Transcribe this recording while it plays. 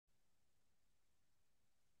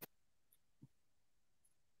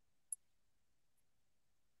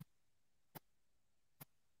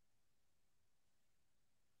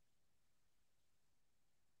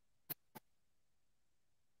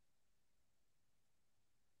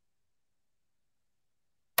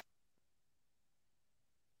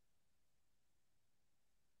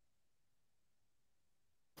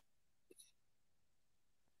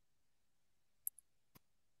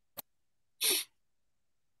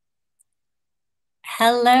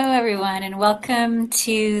Hello, everyone, and welcome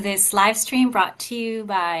to this live stream brought to you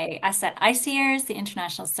by us at ICEERS, the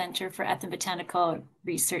International Center for Ethnobotanical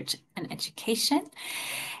Research and Education.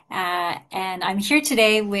 And I'm here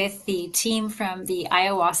today with the team from the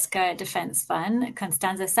Ayahuasca Defense Fund,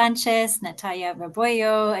 Constanza Sanchez, Natalia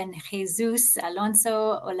Raboyo, and Jesus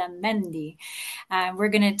Alonso Olamendi. We're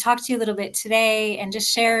going to talk to you a little bit today and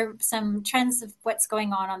just share some trends of what's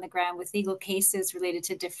going on the ground with legal cases related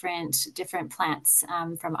to different plants,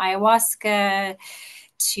 from ayahuasca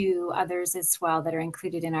to others as well that are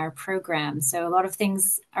included in our program. So a lot of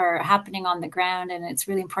things are happening on the ground, and it's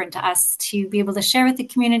really important to us to be able to share with the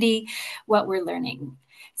community what we're learning.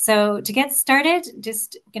 So to get started,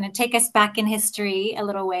 just going to take us back in history a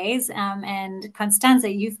little ways. And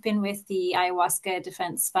Constanza, you've been with the Ayahuasca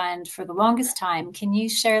Defense Fund for the longest time. Can you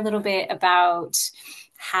share a little bit about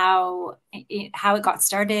how it got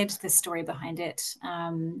started, the story behind it,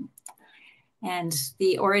 and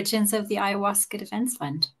the origins of the Ayahuasca Defense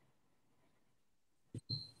Fund?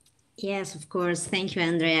 Yes, of course. Thank you,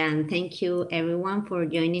 Andrea, and thank you everyone for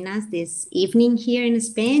joining us this evening here in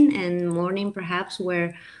Spain and morning perhaps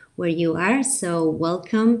where you are. So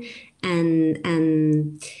welcome,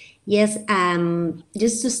 and yes,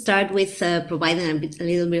 just to start with providing a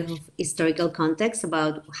little bit of historical context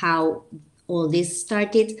about how all this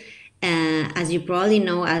started. As you probably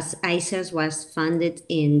know, as ICERS was founded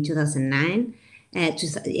in 2009,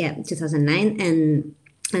 2009, and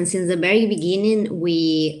since the very beginning,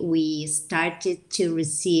 we started to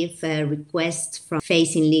receive requests from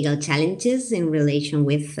facing legal challenges in relation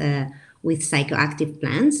with psychoactive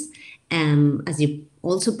plants. As you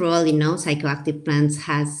also probably know, psychoactive plants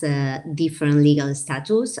has different legal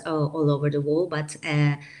status all over the world, but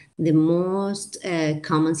the most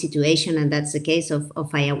common situation, and that's the case of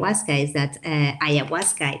ayahuasca, is that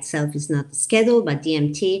ayahuasca itself is not scheduled, but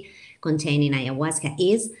DMT containing ayahuasca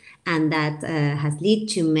is. And that has led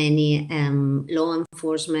to many law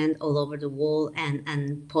enforcement all over the world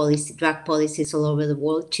and drug policies all over the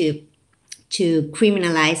world to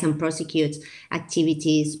criminalize and prosecute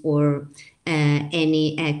activities or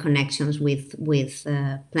any connections with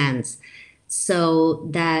plants. So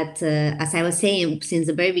that, as I was saying, since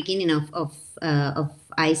the very beginning of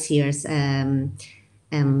ICEERS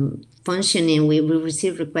functioning, we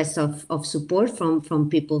receive requests of support from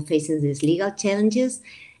people facing these legal challenges.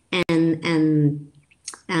 And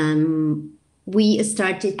we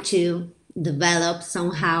started to develop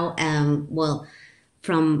somehow,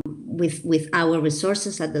 with our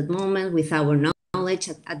resources at that moment, with our knowledge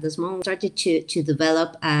at this moment, started to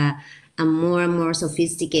develop a more and more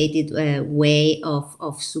sophisticated way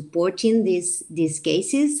of supporting these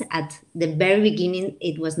cases. At the very beginning,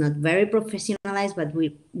 it was not very professionalized, but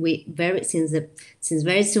since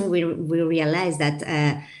very soon we realized that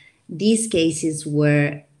these cases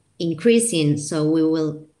were increasing, so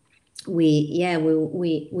we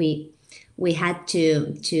had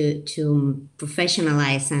to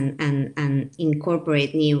professionalize and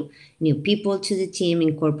incorporate new people to the team,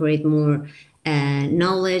 incorporate more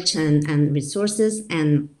knowledge and resources,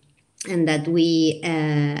 and that we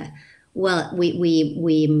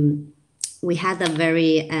had a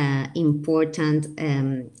very important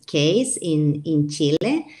case in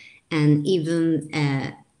Chile, and even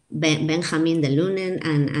Benjamin de Lunen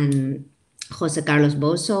and Jose Carlos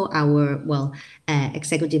Bozo, our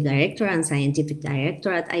executive director and scientific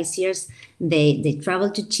director at ICEERS, they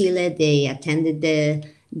traveled to Chile. They attended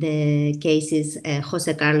the cases.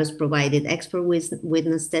 Jose Carlos provided expert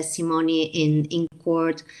witness testimony in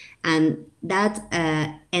court, and that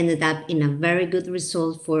ended up in a very good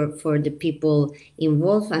result for the people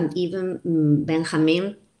involved. And even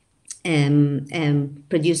Benjamin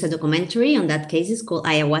produced a documentary on that case. It's called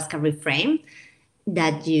Ayahuasca Reframe,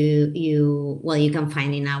 that you can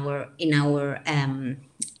find in our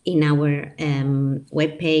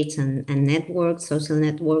webpage and networks, social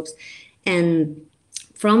networks. And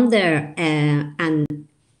from there, and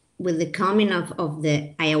with the coming of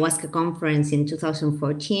the ayahuasca conference in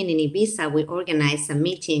 2014 in Ibiza, we organized a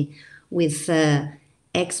meeting with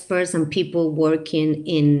experts and people working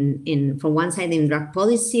in from one side in drug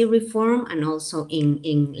policy reform and also in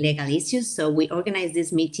legal issues. So we organized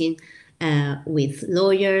this meeting with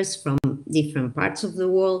lawyers from different parts of the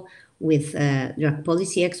world, with drug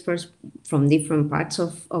policy experts from different parts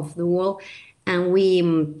of the world, and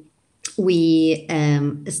we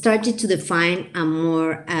started to define a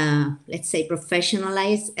more, let's say,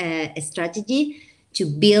 professionalized strategy to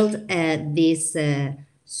build this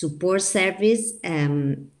support service,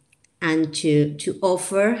 and to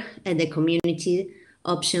offer the community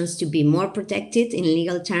options to be more protected in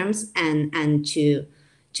legal terms, and to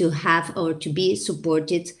to have or to be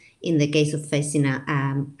supported in the case of facing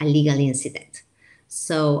a legal incident.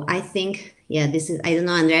 So I think, yeah, this is, I don't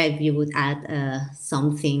know, Andrea, if you would add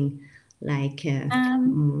something like,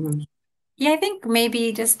 Yeah, I think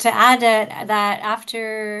maybe just to add that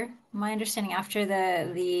after my understanding, after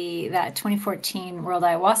the that 2014 World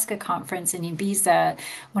Ayahuasca Conference in Ibiza,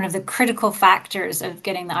 one of the critical factors of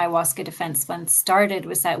getting the Ayahuasca Defense Fund started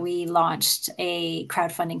was that we launched a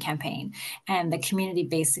crowdfunding campaign, and the community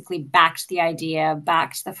basically backed the idea,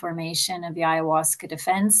 backed the formation of the Ayahuasca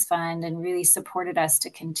Defense Fund, and really supported us to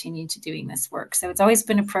continue to doing this work. So it's always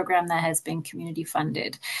been a program that has been community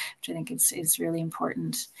funded, which I think is really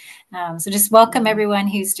important. So just welcome everyone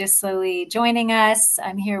who's just slowly joining us.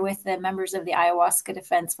 I'm here with the members of the Ayahuasca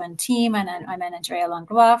Defense Fund team, and I'm Andrea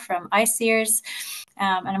Langlois from ICEERS.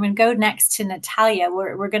 And I'm going to go next to Natalia.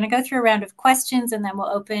 We're going to go through a round of questions, and then we'll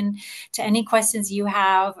open to any questions you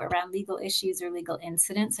have around legal issues or legal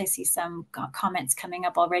incidents. I see some comments coming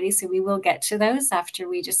up already, so we will get to those after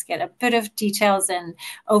we just get a bit of details and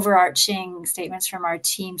overarching statements from our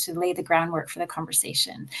team to lay the groundwork for the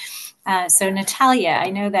conversation. So Natalia,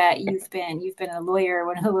 I know that you've been a lawyer,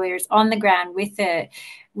 one of the lawyers on the ground with the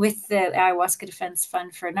Ayahuasca Defense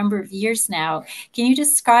Fund for a number of years now. Can you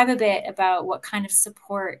describe a bit about what kind of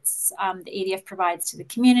supports the ADF provides to the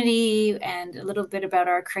community, and a little bit about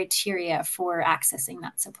our criteria for accessing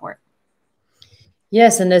that support?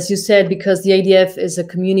 Yes, and as you said, because the ADF is a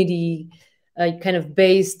community kind of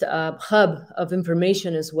based hub of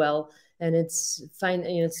information as well, and it's fine.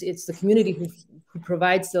 You know, it's the community who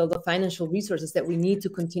provides the financial resources that we need to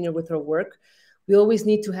continue with our work. We always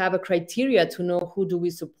need to have a criteria to know who do we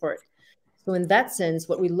support. So in that sense,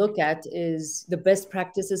 what we look at is the best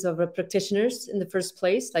practices of our practitioners in the first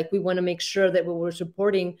place. Like, we want to make sure that what we're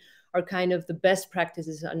supporting are kind of the best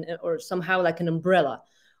practices, or somehow like an umbrella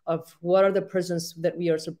of what are the persons that we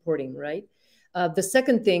are supporting, right? The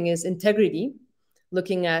second thing is integrity,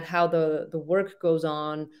 looking at how the work goes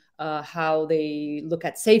on, how they look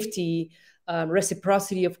at safety,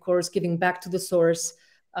 reciprocity, of course, giving back to the source,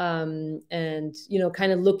 and, you know,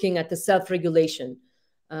 kind of looking at the self-regulation.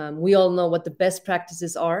 We all know what the best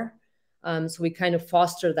practices are, so we kind of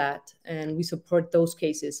foster that, and we support those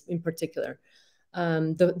cases in particular.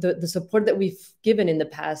 The support that we've given in the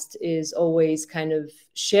past is always kind of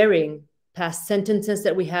sharing past sentences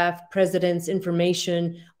that we have, precedents,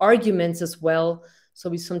 information, arguments as well. So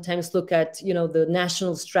we sometimes look at, you know, the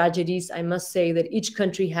national strategies. I must say that each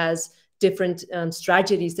country has different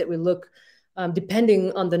strategies that we look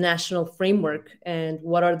depending on the national framework and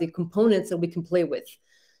what are the components that we can play with.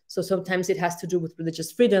 So sometimes it has to do with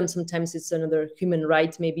religious freedom. Sometimes it's another human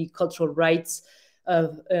right, maybe cultural rights.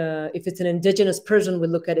 If it's an indigenous person, we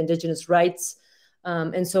look at indigenous rights,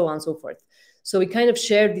 and so on and so forth. So we kind of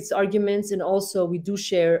share these arguments, and also we do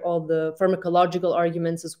share all the pharmacological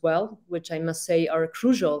arguments as well, which I must say are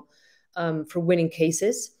crucial for winning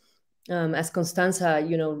cases. As Constanza,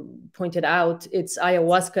 you know, pointed out, it's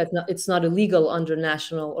ayahuasca. It's not illegal under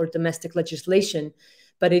national or domestic legislation,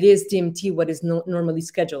 but it is DMT, what is normally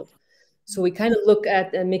scheduled. So we kind of look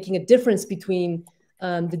at making a difference between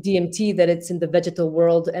the DMT that it's in the vegetal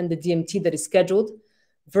world and the DMT that is scheduled,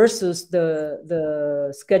 versus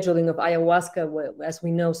the scheduling of ayahuasca. As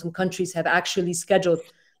we know, some countries have actually scheduled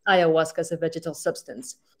ayahuasca as a vegetal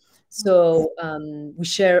substance. So we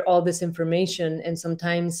share all this information, and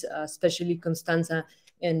sometimes, especially Constanza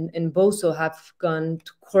and Boso, have gone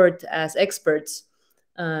to court as experts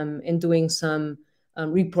in doing some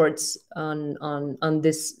reports on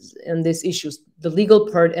these issues, the legal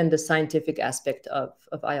part and the scientific aspect of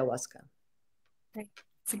ayahuasca.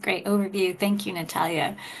 It's a great overview. Thank you,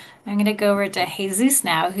 Natalia. I'm going to go over to Jesus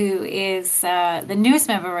now, who is the newest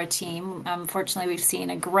member of our team. Unfortunately, we've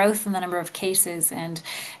seen a growth in the number of cases and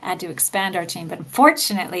had to expand our team. But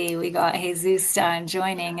unfortunately, we got Jesus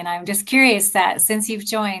joining. And I'm just curious that since you've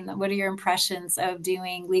joined, what are your impressions of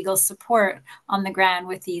doing legal support on the ground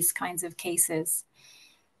with these kinds of cases?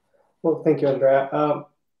 Well, thank you, Andrea.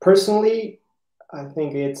 Personally, I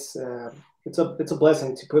think it's a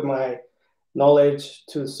blessing to put my knowledge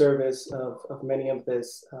to the service of many of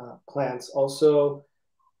these plants. Also,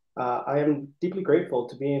 I am deeply grateful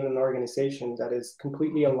to be in an organization that is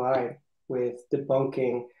completely aligned with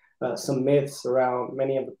debunking some myths around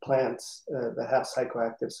many of the plants that have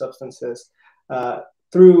psychoactive substances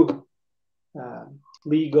through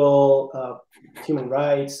legal, human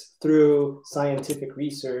rights, through scientific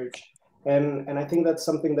research. And I think that's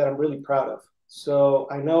something that I'm really proud of. So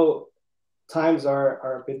I know times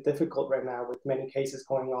are a bit difficult right now with many cases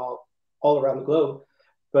going all around the globe,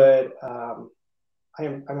 but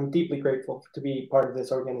I'm deeply grateful to be part of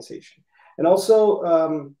this organization. And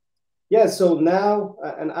also, yeah, so now,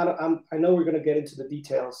 and I know we're going to get into the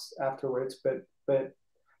details afterwards, but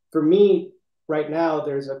for me, right now,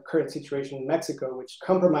 there's a current situation in Mexico which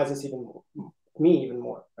compromises me even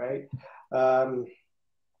more, right?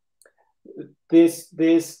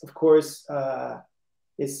 This of course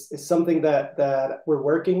is something that we're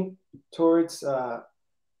working towards,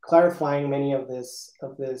 clarifying many of this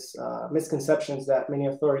misconceptions that many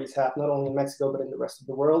authorities have, not only in Mexico but in the rest of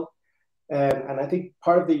the world. And I think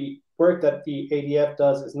part of the work that the ADF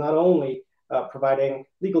does is not only providing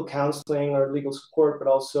legal counseling or legal support, but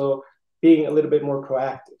also being a little bit more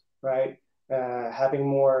proactive, right? Having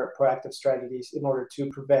more proactive strategies in order to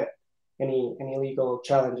prevent any legal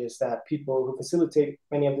challenges that people who facilitate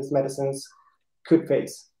many of these medicines could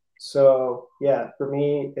face. So yeah, for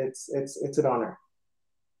me, it's an honor.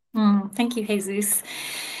 Thank you, Jesus.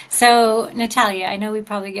 So, Natalia, I know we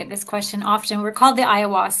probably get this question often. We're called the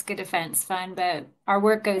Ayahuasca Defense Fund, but our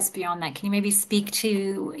work goes beyond that. Can you maybe speak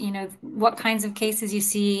to, what kinds of cases you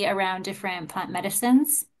see around different plant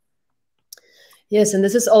medicines? Yes, and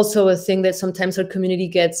this is also a thing that sometimes our community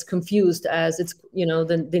gets confused, as it's,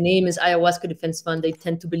 the name is Ayahuasca Defense Fund. They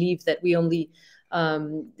tend to believe that we only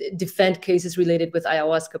defend cases related with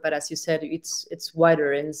ayahuasca, but as you said, it's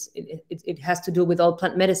wider, and it has to do with all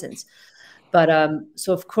plant medicines. But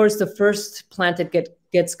so of course, the first plant that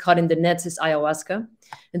gets caught in the nets is ayahuasca,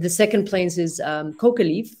 and the second plant is coca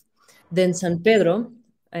leaf, then San Pedro,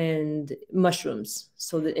 and mushrooms.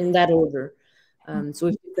 So in that order. So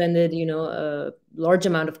we've defended, a large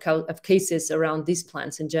amount of cases around these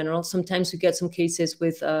plants in general. Sometimes we get some cases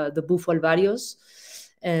with the bufo alvarius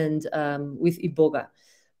and with iboga,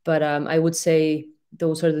 but I would say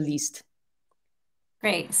those are the least.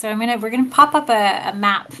 Great. So we're gonna pop up a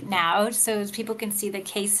map now, so people can see the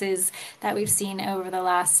cases that we've seen over the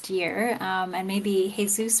last year, and maybe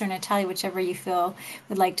Jesus or Natalia, whichever you feel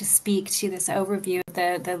would like to speak to this overview of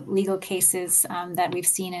the legal cases that we've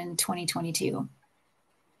seen in 2022.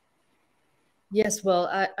 Yes, well,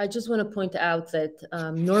 I just want to point out that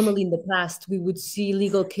normally in the past, we would see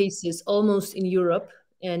legal cases almost in Europe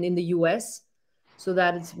and in the US. So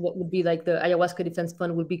that is what would be like the Ayahuasca Defense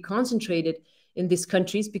Fund would be concentrated in these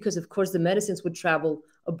countries, because of course the medicines would travel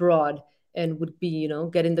abroad and would be,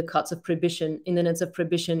 getting the cuts of prohibition, in the nets of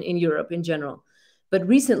prohibition in Europe in general. But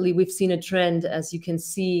recently we've seen a trend, as you can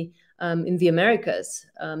see, in the Americas,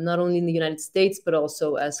 not only in the United States, but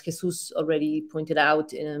also, as Jesus already pointed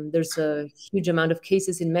out, there's a huge amount of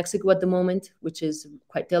cases in Mexico at the moment, which is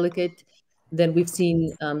quite delicate. Then we've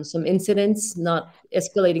seen some incidents, not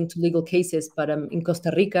escalating to legal cases, but in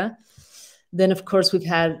Costa Rica. Then, of course, we've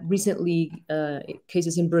had recently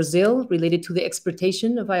cases in Brazil related to the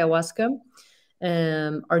exportation of ayahuasca,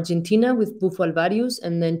 Argentina with bufo alvarius,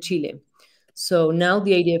 and then Chile. So now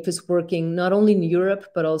the ADF is working not only in Europe,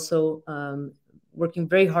 but also working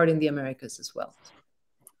very hard in the Americas as well.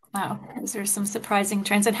 Wow, those are some surprising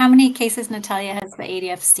trends. And how many cases, Natalia, has the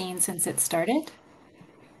ADF seen since it started?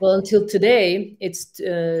 Well, until today, it's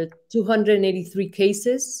 283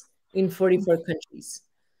 cases in 44 countries.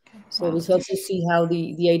 So we also see how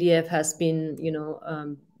the ADF has been,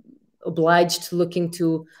 obliged to look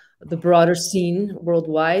into the broader scene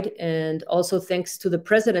worldwide, and also thanks to the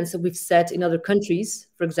precedents that we've set in other countries,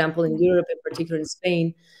 for example, in Europe, in particular in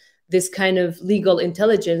Spain, this kind of legal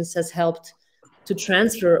intelligence has helped to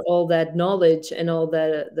transfer all that knowledge and all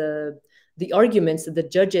the arguments that the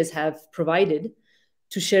judges have provided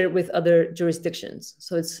to share it with other jurisdictions.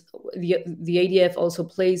 So it's the ADF also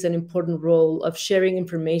plays an important role of sharing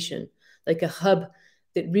information, like a hub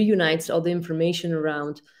that reunites all the information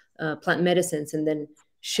around plant medicines and then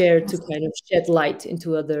share to kind of shed light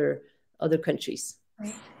into other countries.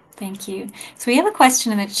 Right. Thank you. So we have a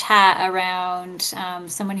question in the chat around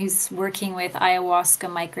someone who's working with ayahuasca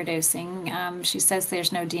microdosing. She says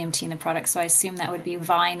there's no DMT in the product, so I assume that would be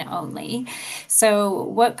vine only. So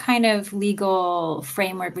what kind of legal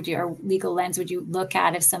framework or legal lens would you look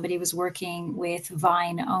at if somebody was working with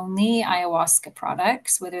vine only ayahuasca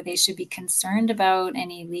products, whether they should be concerned about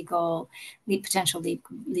any potential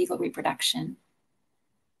legal reproduction?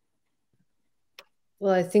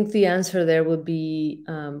 Well, I think the answer there would be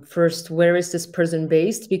first, where is this person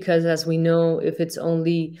based? Because as we know, if it's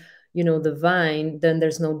only, the vine, then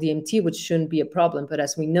there's no DMT, which shouldn't be a problem. But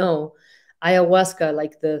as we know, ayahuasca,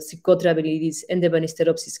 like the Psychotria viridis and the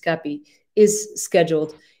Banisteropsis capi, is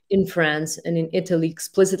scheduled in France and in Italy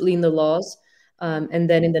explicitly in the laws, and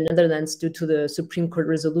then in the Netherlands due to the Supreme Court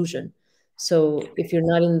resolution. So if you're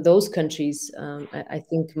not in those countries, I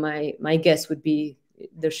think my guess would be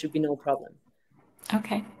there should be no problem.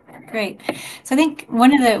 Okay, Great. So I think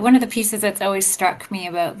one of the pieces that's always struck me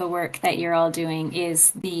about the work that you're all doing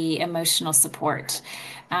is the emotional support.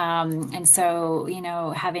 And so,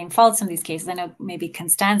 having followed some of these cases, I know maybe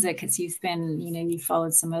Constanza, because you've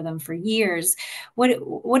followed some of them for years.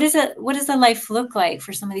 What does the life look like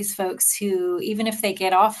for some of these folks who, even if they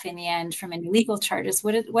get off in the end from any legal charges,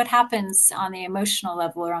 what happens on the emotional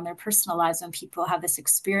level or on their personal lives when people have this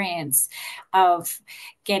experience of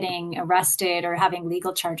getting arrested or having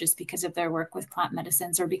legal charges because of their work with plant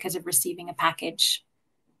medicines or because of receiving a package?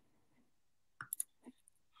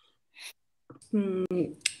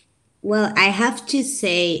 Well, I have to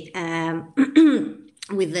say,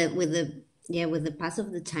 with the pass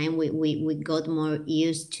of the time, we got more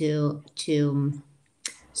used to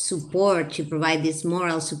support, to provide this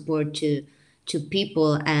moral support to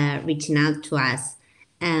people reaching out to us.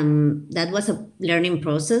 That was a learning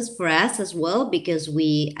process for us as well, because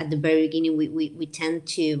we at the very beginning we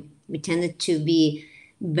tended to be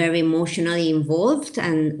very emotionally involved,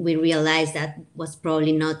 and we realized that was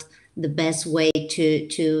probably not the best way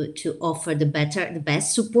to offer the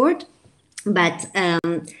best support. But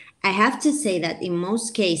I have to say that in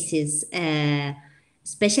most cases,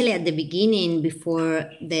 especially at the beginning, before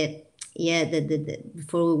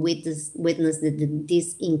before we witness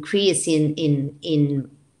this increase in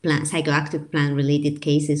psychoactive plant related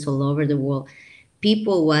cases all over the world,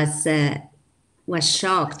 people was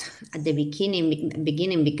shocked at the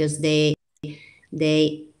beginning because they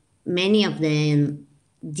many of them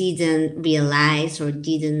didn't realize or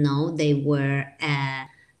didn't know they were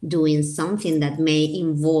doing something that may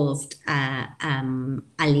involve a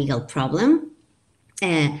legal problem.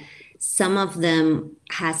 Some of them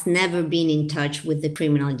has never been in touch with the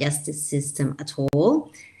criminal justice system at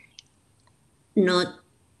all, not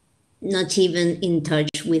even in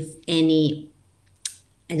touch with any,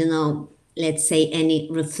 I don't know, let's say any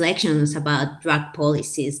reflections about drug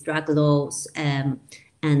policies, drug laws, and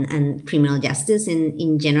criminal justice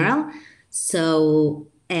in general. So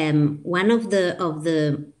one of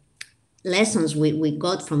the lessons we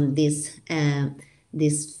got from this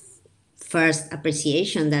first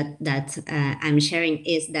appreciation that I'm sharing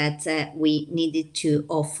is that we needed to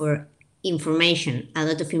offer information, a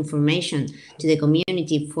lot of information to the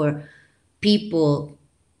community for people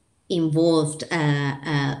involved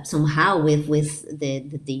somehow with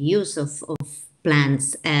the use of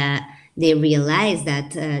plants. They realized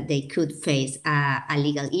that they could face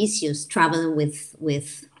legal issues traveling with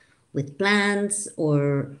plants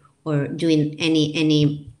or doing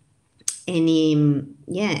any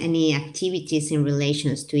activities in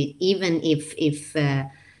relations to it, even if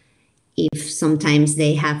sometimes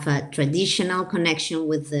they have a traditional connection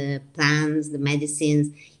with the plants, the medicines,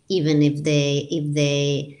 even if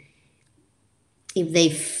they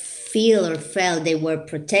feel or felt they were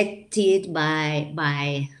protected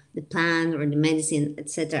by the plant or the medicine,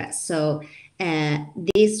 etc. So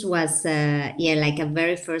this was like a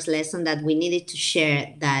very first lesson that we needed to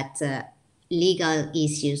share, that legal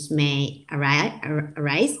issues may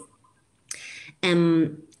arise.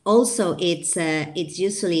 Also, it's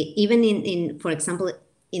usually, even in for example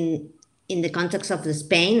in the context of the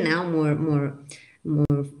Spain now,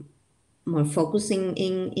 more focusing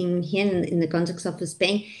in here in the context of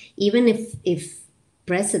Spain, even if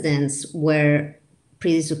presidents were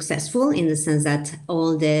pretty successful in the sense that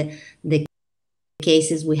all the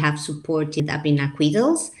cases we have supported have been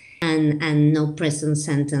acquittals, and no prison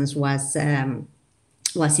sentence was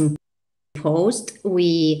imposed.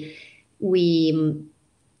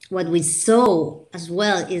 What we saw as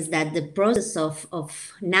well is that the process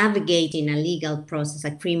of navigating a legal process,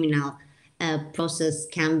 a criminal process,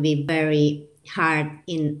 can be very hard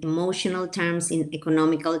in emotional terms, in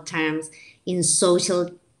economical terms, in social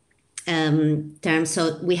terms.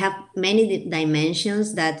 So we have many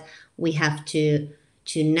dimensions that we have to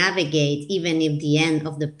navigate, even if the end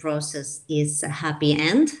of the process is a happy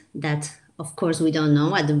end, that of course we don't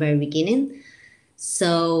know at the very beginning.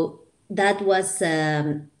 So that was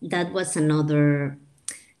another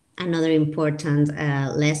important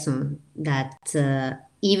lesson, that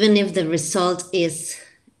even if the result is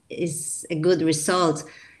a good result,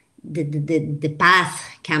 the path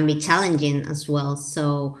can be challenging as well.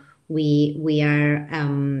 So we are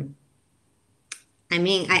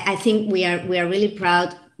I think we are really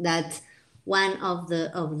proud that one of the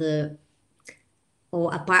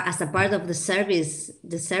or as a part of the services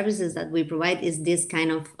that we provide is this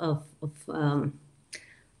kind of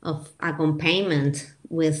accompaniment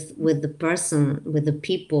with the person, with the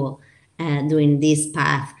people during this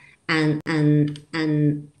path, and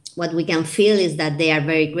what we can feel is that they are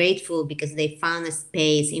very grateful because they found a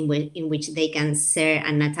space in which they can share,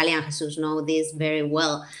 and Natalia and Jesus know this very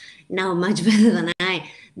well now, much better than I,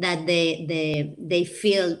 that they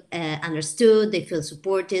feel understood, they feel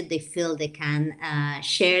supported, they feel they can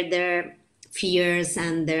share their fears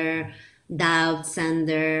and their doubts and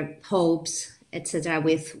their hopes, etc.,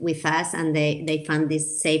 with us, and they found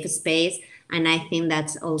this safe space. And I think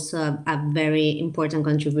that's also a very important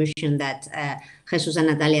contribution that Jesus and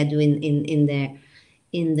Natalia do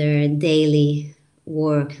in their daily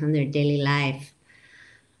work and their daily life.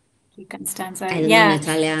 Constanza. I don't Yeah. know,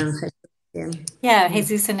 Natalia and Jesus. Yeah. Yeah,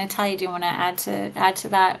 Jesus and Natalia, do you want to add to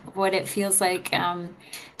that what it feels like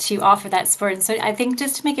to offer that support? And so I think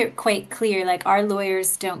just to make it quite clear, like our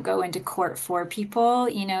lawyers don't go into court for people.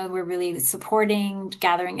 You know, we're really supporting,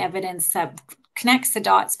 gathering evidence that connects the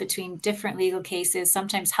dots between different legal cases,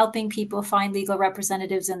 sometimes helping people find legal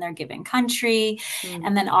representatives in their given country,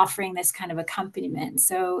 and then offering this kind of accompaniment.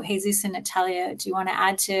 So Jesus and Natalia, do you want to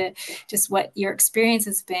add to just what your experience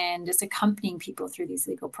has been just accompanying people through these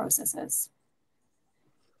legal processes?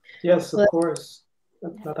 Yes, of course.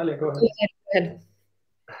 Natalia, go ahead. Go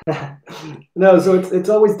ahead. No, so it's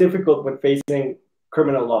always difficult when facing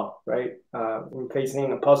criminal law, right? When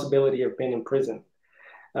facing a possibility of being in prison,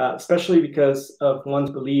 especially because of one's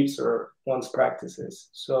beliefs or one's practices.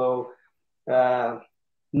 So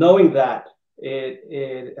knowing that,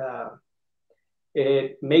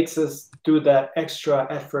 it makes us do that extra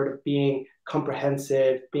effort of being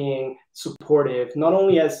comprehensive, being supportive, not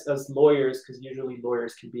only as lawyers, because usually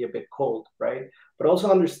lawyers can be a bit cold, right? But also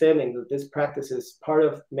understanding that this practice is part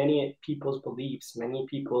of many people's beliefs, many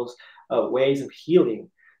people's ways of healing.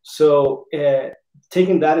 So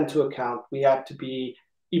taking that into account, we have to be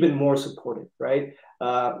even more supportive, right?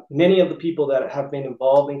 Many of the people that have been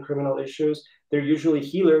involved in criminal issues, they're usually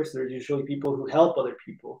healers, they're usually people who help other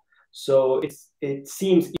people. So it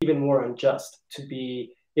seems even more unjust to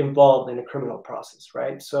be involved in a criminal process,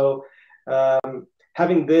 right? So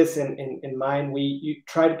having this in mind, you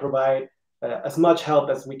try to provide as much help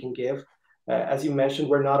as we can give. As you mentioned,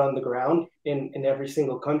 we're not on the ground in every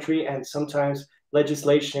single country, and sometimes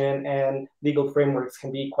legislation and legal frameworks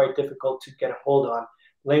can be quite difficult to get a hold on.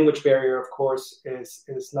 Language barrier, of course,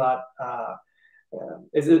 is not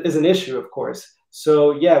is an issue, of course.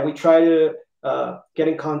 So yeah, we try to get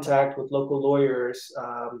in contact with local lawyers,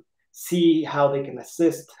 see how they can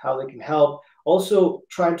assist, how they can help. Also,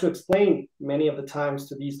 trying to explain many of the times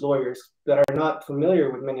to these lawyers that are not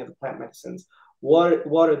familiar with many of the plant medicines,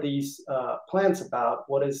 what are these plants about?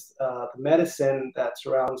 What is the medicine that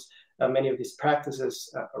surrounds many of these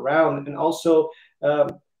practices around? And also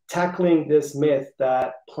tackling this myth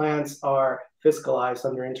that plants are fiscalized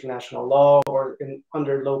under international law or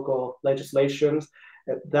under local legislations.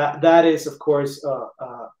 That is, of course,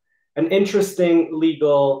 an interesting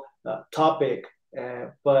legal topic,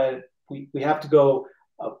 but we have to go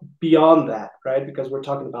beyond that, right? Because we're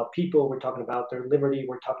talking about people, we're talking about their liberty,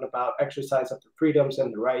 we're talking about exercise of the freedoms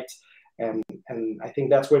and the rights, and I think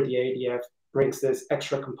that's where the ADF brings this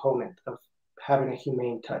extra component of having a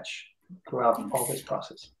humane touch throughout all this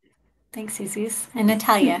process. Thanks, Jesus. And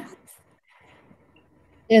Natalia.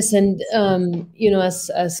 Yes, and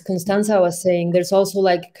as Constanza was saying, there's also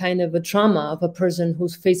like kind of a trauma of a person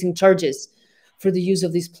who's facing charges for the use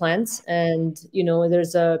of these plants. And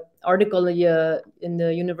there's a article in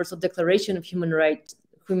the Universal Declaration of Human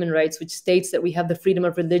Rights, which states that we have the freedom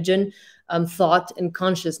of religion, thought, and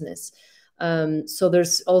consciousness. So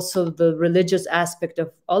there's also the religious aspect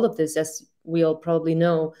of all of this. As we all probably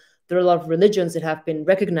know, there are a lot of religions that have been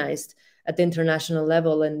recognized at the international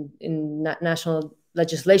level and in national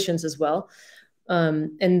legislations as well,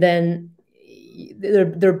 and then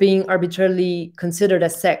they're being arbitrarily considered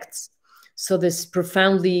as sects. So this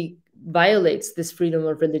profoundly violates this freedom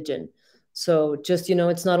of religion. So just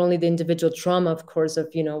it's not only the individual trauma, of course, of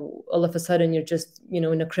all of a sudden you're just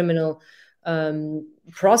in a criminal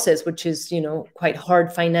process, which is quite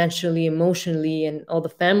hard financially, emotionally, and all the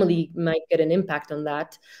family might get an impact on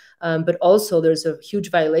that. But also there's a huge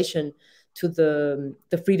violation to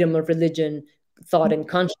the freedom of religion, thought, and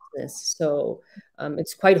consciousness. So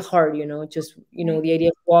it's quite hard, just the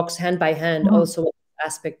idea walks hand by hand also with the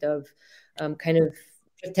aspect of kind of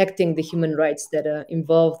protecting the human rights that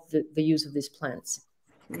involve the use of these plants.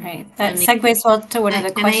 Great. That segues well to one of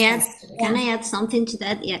the questions. Can I add something to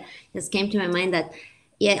that? Yeah, just came to my mind that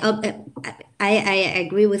I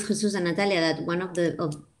agree with Jesus and Natalia that one of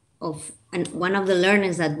the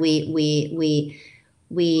learnings that we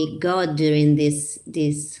got during this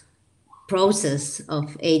process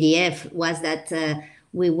of ADF was that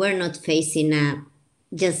we were not facing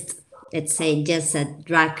just let's say, just a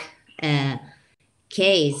drug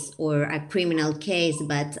case or a criminal case,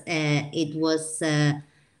 but it was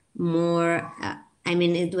more, I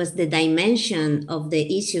mean, it was the dimension of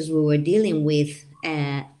the issues we were dealing with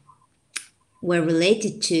were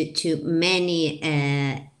related to many,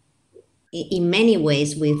 in many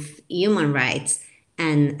ways, with human rights.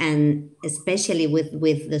 And especially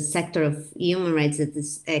with the sector of human rights, that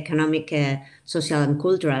is economic, social, and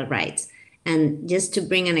cultural rights. And just to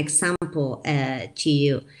bring an example to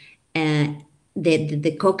you,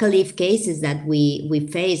 the coca leaf cases that we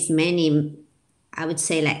face, many, I would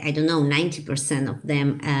say, like, I don't know, 90% of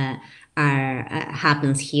them are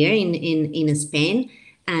happens here in Spain,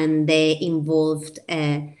 and they involved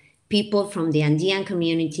people from the Andean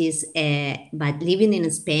communities, but living in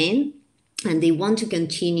Spain, and they want to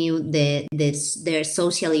continue their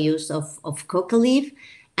social use of coca leaf,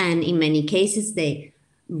 and in many cases they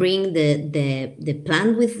bring the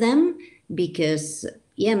plant with them, because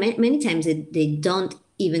yeah, many times they don't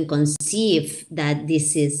even conceive that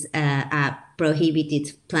this is a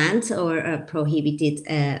prohibited plant or a prohibited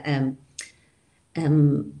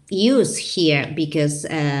use here, because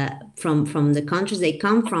from the countries they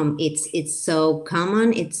come from, it's so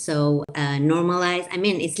common, it's so normalized. I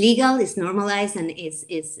mean, it's legal, it's normalized, and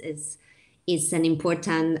it's an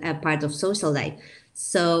important part of social life.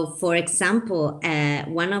 So, for example,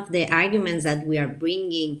 one of the arguments that we are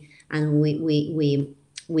bringing, and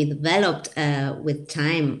we developed with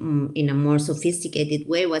time, in a more sophisticated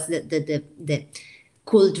way, was the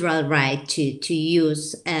cultural right to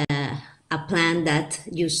use a plant that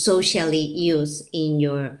you socially use in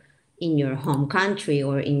your home country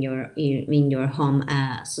or in your home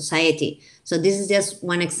society. So this is just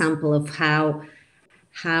one example of how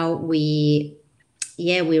we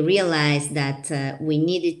realized that we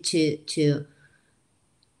needed to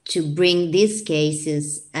bring these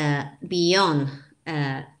cases beyond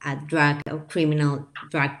a drug or criminal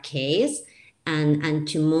drug case, and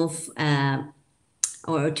to move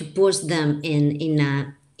or to push them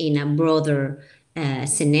in a broader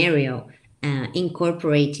scenario,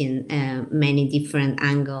 incorporating many different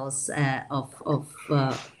angles of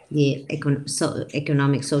the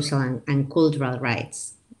economic, social, and cultural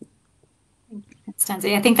rights.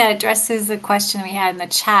 Constanze, I think that addresses the question we had in the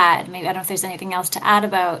chat. Maybe, I don't know if there's anything else to add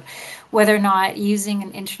about whether or not using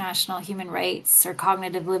an international human rights or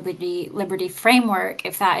cognitive liberty framework,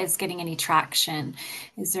 if that is getting any traction.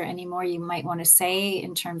 Is there any more you might want to say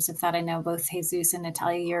in terms of that? I know both Jesus and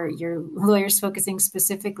Natalia, your lawyers focusing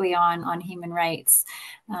specifically on human rights.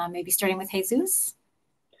 Maybe starting with Jesus.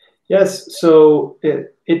 Yes, so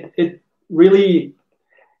it really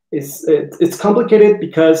it's complicated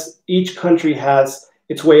because each country has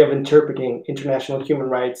its way of interpreting international human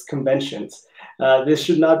rights conventions. This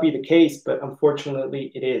should not be the case, but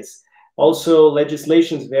unfortunately it is. Also,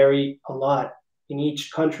 legislations vary a lot in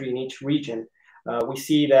each country, in each region. We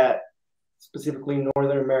see that specifically in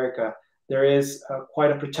Northern America, there is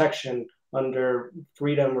quite a protection under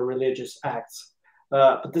freedom or religious acts.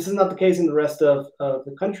 But this is not the case in the rest of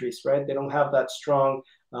the countries, right? They don't have that strong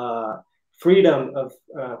freedom of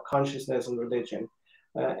consciousness and religion.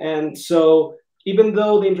 And so even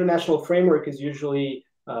though the international framework is usually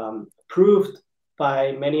approved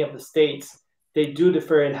by many of the states, they do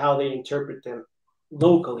differ in how they interpret them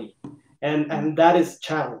locally. And that is a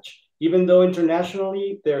challenge. Even though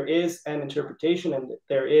internationally there is an interpretation and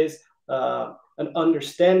there is an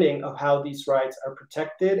understanding of how these rights are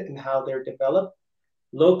protected and how they're developed,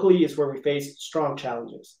 locally is where we face strong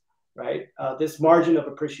challenges. Right, this margin of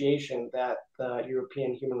appreciation that the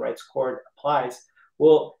European Human Rights Court applies,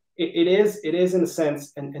 well, it is in a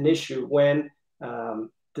sense an issue when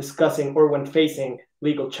discussing or when facing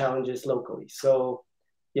legal challenges locally. So,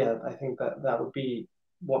 yeah, I think that would be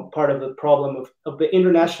one part of the problem of the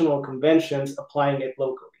international conventions applying it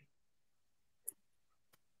locally.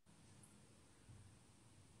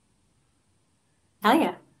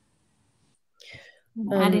 Talia,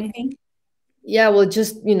 add anything? Yeah, well,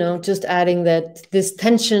 just adding that these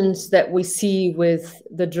tensions that we see with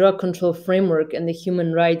the drug control framework and the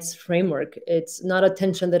human rights framework, it's not a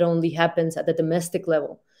tension that only happens at the domestic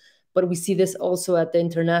level, but we see this also at the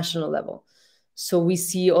international level. So we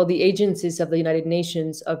see all the agencies of the United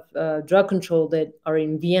Nations of drug control that are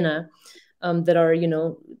in Vienna, that are,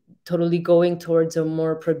 totally going towards a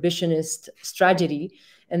more prohibitionist strategy.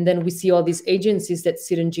 And then we see all these agencies that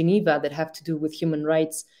sit in Geneva that have to do with human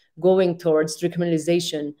rights, going towards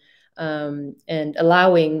decriminalization and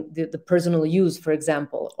allowing the personal use, for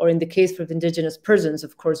example, or in the case of indigenous persons,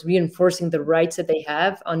 of course, reinforcing the rights that they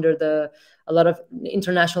have under a lot of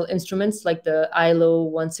international instruments like the ILO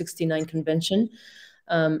 169 convention.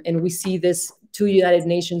 And we see this two United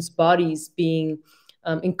Nations bodies being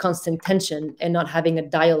in constant tension and not having a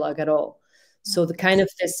dialogue at all. So the kind of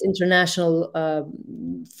this international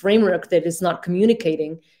framework that is not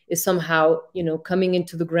communicating is somehow, coming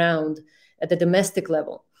into the ground at the domestic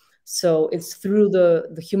level. So it's through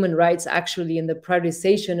the human rights, actually, and the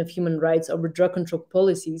prioritization of human rights over drug control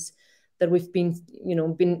policies that we've been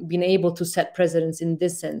able to set precedents in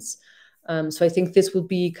this sense. So I think this will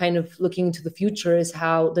be kind of looking into the future, is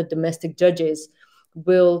how the domestic judges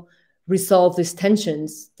will resolve these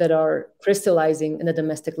tensions that are crystallizing in the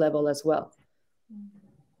domestic level as well.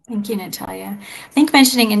 Thank you, Natalia. I think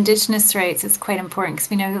mentioning Indigenous rights is quite important, because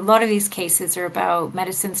we know a lot of these cases are about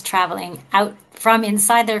medicines traveling out from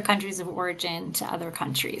inside their countries of origin to other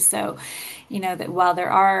countries. So, that while there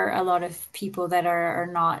are a lot of people that are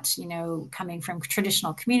not, coming from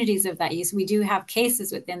traditional communities of that use, we do have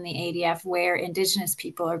cases within the ADF where Indigenous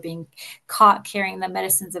people are being caught carrying the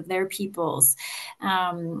medicines of their peoples.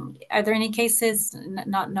 Are there any cases,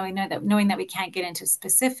 not knowing that we can't get into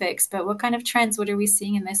specifics, but what kind of trends, what are we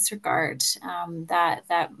seeing in this regard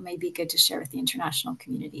that may be good to share with the international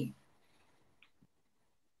community?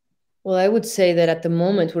 Well, I would say that at the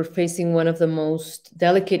moment we're facing one of the most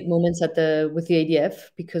delicate moments with the ADF,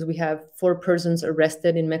 because we have 4 persons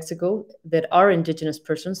arrested in Mexico that are Indigenous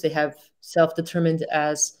persons. They have self-determined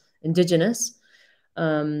as Indigenous,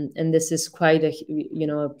 and this is quite a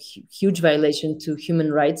huge violation to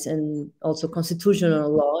human rights and also constitutional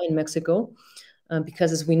law in Mexico,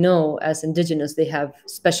 because, as we know, as Indigenous, they have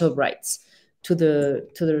special rights to their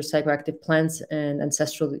psychoactive plants and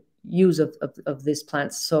ancestral use of these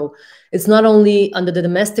plants. So it's not only under the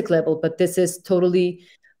domestic level, but this is totally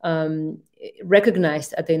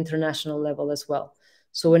recognized at the international level as well.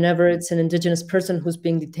 So whenever it's an Indigenous person who's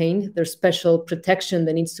being detained, there's special protection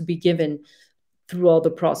that needs to be given through all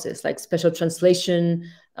the process, like special translation.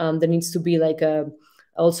 There needs to be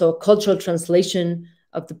also a cultural translation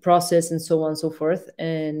of the process, and so on and so forth.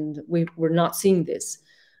 And we're not seeing this.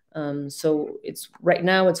 So right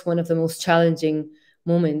now it's one of the most challenging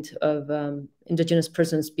moment of Indigenous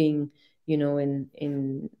persons being,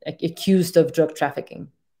 accused of drug trafficking.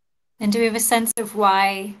 And do we have a sense of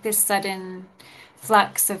why this sudden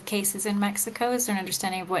flux of cases in Mexico? Is there an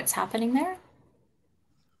understanding of what's happening there?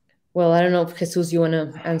 Well, I don't know if Jesus, you want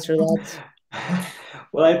to answer that.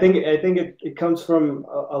 Well, I think it comes from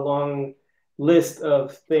a long list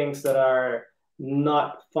of things that are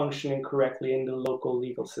not functioning correctly in the local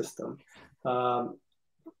legal system.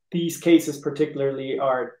 These cases particularly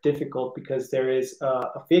are difficult because there is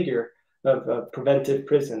a figure of preventive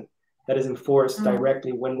prison that is enforced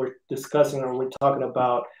directly when we're discussing or we're talking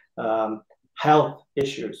about health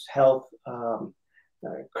issues, health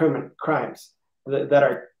crimes that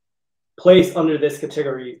are placed under this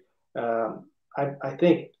category. I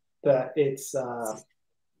think that it's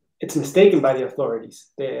mistaken by the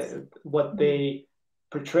authorities. What they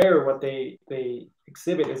portray or what they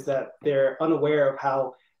exhibit is that they're unaware of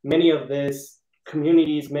how many of these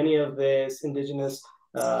communities, many of these Indigenous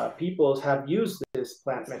peoples have used this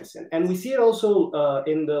plant medicine. And we see it also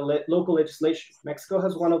in the local legislation. Mexico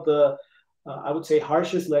has one of the, I would say,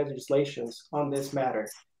 harshest legislations on this matter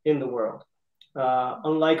in the world.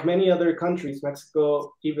 Unlike many other countries,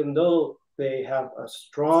 Mexico, even though they have a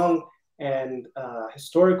strong and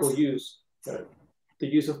historical use, the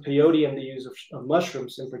use of peyote and the use of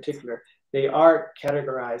mushrooms in particular, they are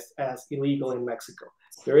categorized as illegal in Mexico.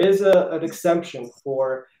 There is an exemption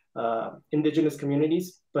for Indigenous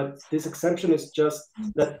communities, but this exemption is just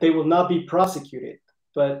that they will not be prosecuted,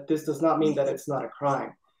 but this does not mean that it's not a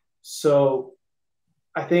crime. So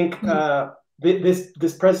I think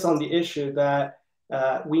this presses on the issue that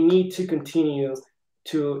we need to continue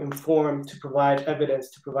to inform, to provide evidence,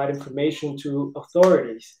 to provide information to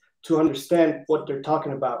authorities to understand what they're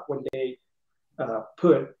talking about when they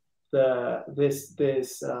put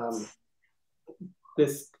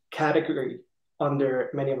this category under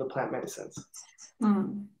many of the plant medicines.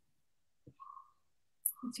 Do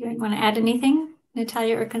you want to add anything,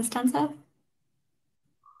 Natalia or Constanza?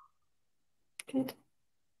 Good.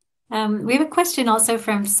 We have a question also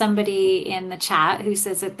from somebody in the chat who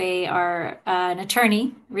says that they are an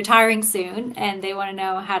attorney retiring soon and they want to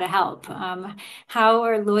know how to help. How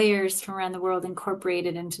are lawyers from around the world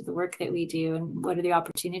incorporated into the work that we do, and what are the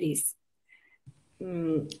opportunities?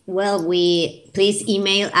 Well, please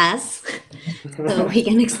email us so we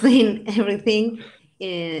can explain everything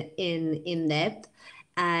in depth.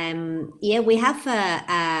 Yeah, we have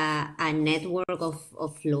a network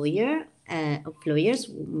of lawyers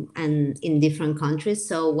and in different countries.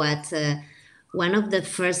 So one of the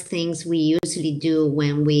first things we usually do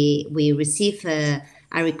when we receive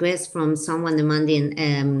a request from someone demanding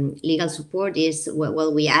legal support is,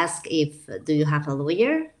 well, we ask if, do you have a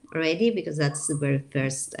lawyer already? Because that's the very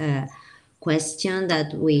first question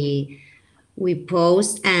that we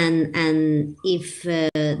post, and if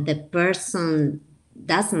the person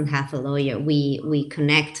doesn't have a lawyer, we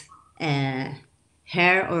connect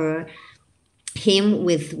her or him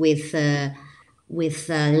with a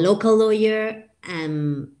local lawyer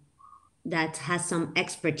that has some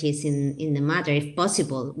expertise in the matter, if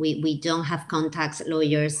possible. We don't have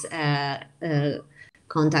lawyers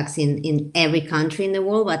contacts in every country in the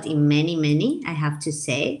world, but in many, I have to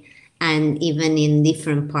say, and even in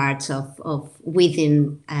different parts of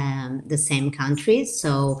within the same countries.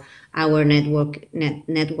 So our network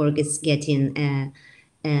is getting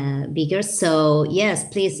bigger. So yes,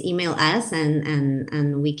 please email us,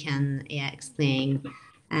 and we can explain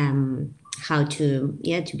how to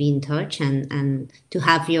be in touch, and to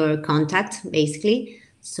have your contact, basically,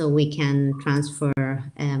 so we can transfer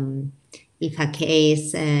if a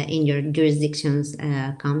case in your jurisdictions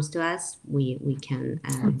comes to us. We can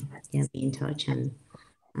be in touch and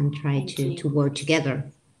try to work together.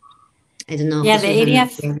 I don't know. Yeah, the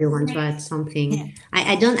ADF. If you want to add something. Yeah.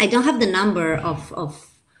 I don't have the number of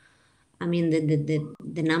I mean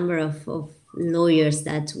the number of lawyers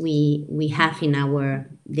that we have in our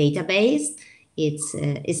database.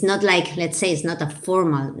 It's not like, let's say, it's not a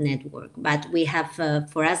formal network, but we have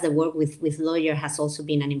for us, the work with lawyer has also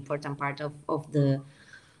been an important part of the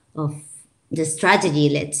strategy,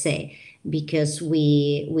 let's say, because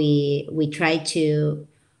we try to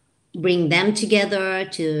bring them together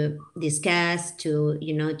to discuss, to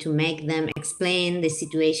make them explain the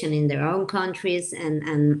situation in their own countries, and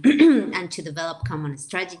and to develop common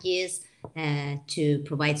strategies, to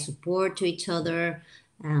provide support to each other,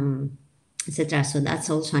 etc. So that's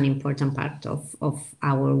also an important part of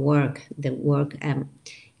our work, the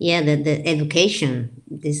education.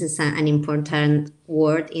 This is an important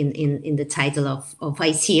word in the title of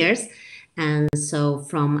ICEERS. And so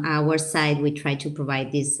from our side, we try to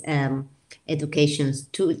provide these educations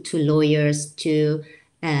to lawyers, to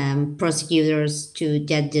prosecutors, to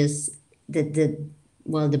judges, the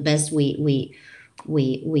best we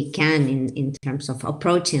can in terms of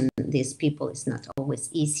approaching these people. It's not always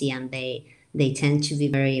easy, and they tend to be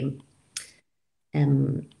very,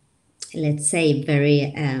 let's say,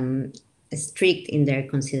 very strict in their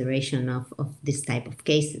consideration of this type of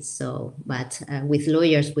cases. So, but with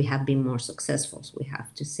lawyers, we have been more successful, we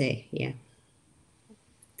have to say. Yeah.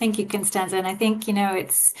 Thank you, Constanza. And I think,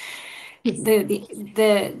 it's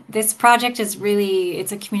this project is really,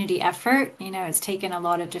 it's a community effort. It's taken a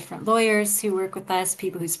lot of different lawyers who work with us,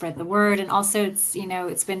 people who spread the word, and also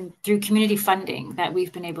it's been through community funding that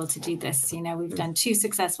we've been able to do this. We've done 2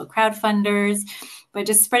 successful crowdfunders, but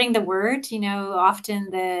just spreading the word.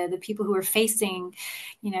 Often the people who are facing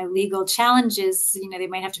legal challenges, they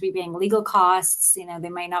might have to be paying legal costs, they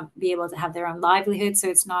might not be able to have their own livelihood. So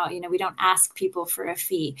it's not, we don't ask people for a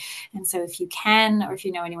fee. And so if you can, or if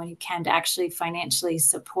you know anyone who can, to actually financially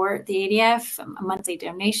support the ADF, a monthly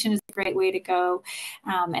donation is a great way to go.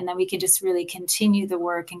 And then we can just really continue the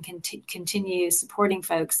work and continue supporting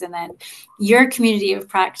folks. And then your community of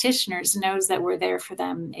practitioners knows that we're there for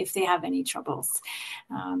them if they have any troubles.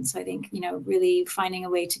 So I think, really finding a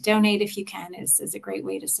way to donate if you can is a great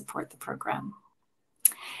way to support the program.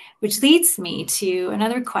 Which leads me to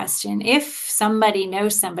another question. If somebody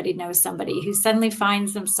knows somebody who suddenly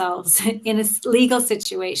finds themselves in a legal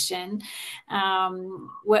situation,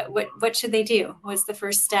 what should they do? What's the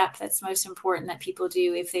first step that's most important that people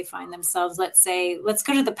do if they find themselves, let's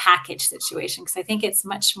go to the package situation, because I think it's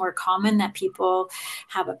much more common that people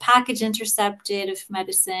have a package intercepted of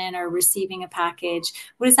medicine or receiving a package.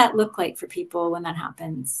 What does that look like for people when that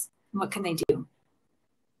happens? And what can they do?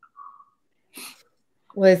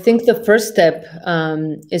 Well, I think the first step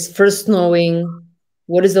is first knowing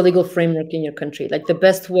what is the legal framework in your country. Like, the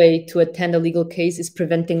best way to attend a legal case is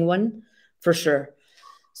preventing one, for sure.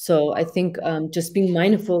 So I think just being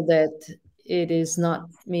mindful that it is not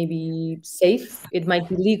maybe safe. It might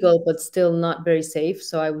be legal, but still not very safe.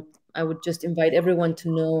 So I would just invite everyone to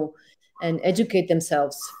know and educate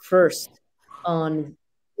themselves first on,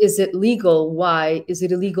 is it legal? Why? Is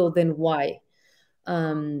it illegal? Then why?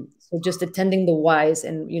 So just attending the whys,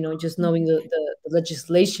 and just knowing the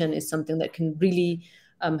legislation is something that can really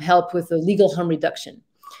help with the legal harm reduction.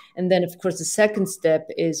 And then, of course, the second step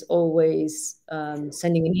is always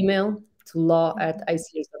sending an email to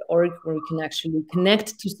law@iceers.org, where we can actually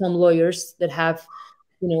connect to some lawyers that have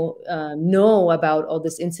know about all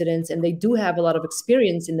these incidents, and they do have a lot of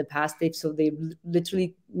experience in the past. They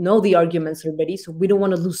literally know the arguments already, so we don't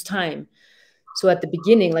want to lose time. So at the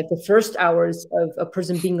beginning, like the first hours of a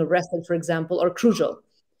person being arrested, for example, are crucial.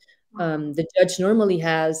 The judge normally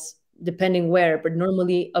has, depending where, but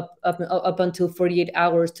normally up until 48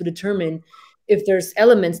 hours to determine if there's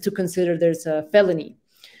elements to consider there's a felony.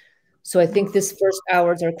 So I think these first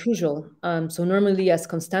hours are crucial. So normally, as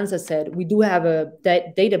Constanza said, we do have a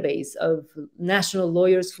database of national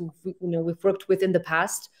lawyers who we've worked with in the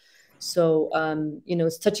past. So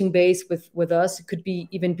it's touching base with us. It could be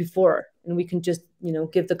even before, and we can just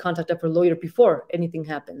give the contact of our lawyer before anything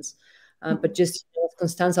happens. But just as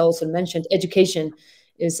Constanza also mentioned, education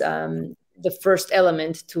is the first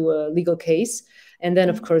element to a legal case, and then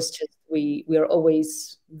of course just we are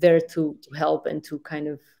always there to help and to kind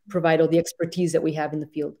of provide all the expertise that we have in the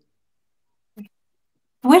field.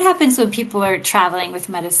 What happens when people are traveling with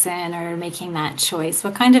medicine or making that choice?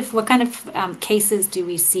 What kind of cases do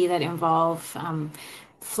we see that involve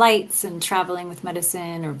flights and traveling with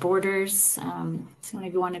medicine or borders? So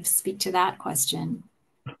maybe you want to speak to that question.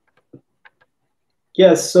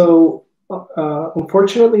 Yes, so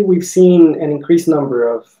unfortunately, we've seen an increased number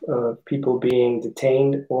of people being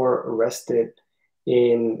detained or arrested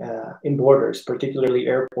in borders, particularly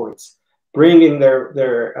airports, bringing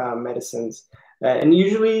their medicines. And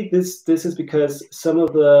usually this is because some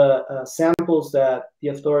of the samples that the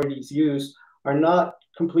authorities use are not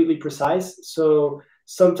completely precise. So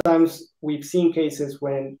sometimes we've seen cases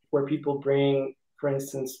where people bring, for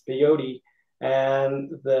instance, peyote, and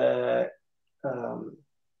the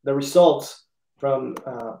results from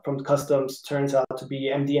customs turns out to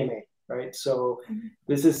be MDMA, right? So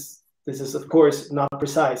this is of course not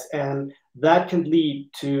precise, and that can lead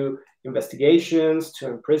to investigations, to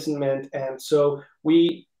imprisonment. And so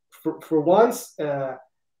we, for once,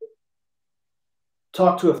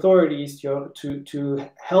 talk to authorities to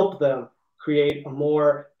help them create a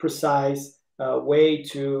more precise way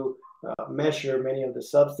to measure many of the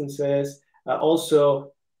substances.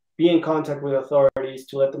 Also, be in contact with authorities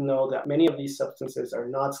to let them know that many of these substances are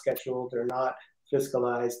not scheduled, they're not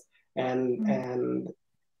fiscalized,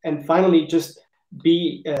 and finally, just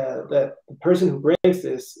be the person who brings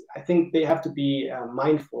this. I think they have to be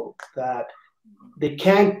mindful that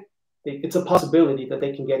it's a possibility that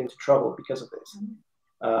they can get into trouble because of this.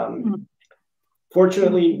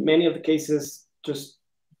 Fortunately, many of the cases just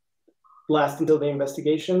last until the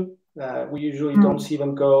investigation. We usually don't see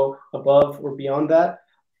them go above or beyond that,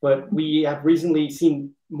 but we have recently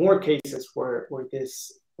seen more cases where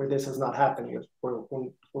this has not happened, where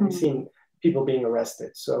we've seen people being arrested.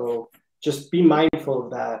 So just be mindful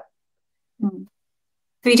of that.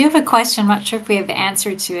 We do have a question. I'm not sure if we have the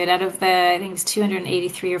answer to it. Out of the, I think it's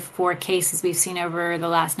 283 or 4 cases we've seen over the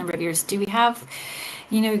last number of years, do we have,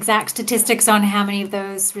 exact statistics on how many of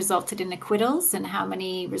those resulted in acquittals and how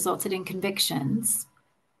many resulted in convictions?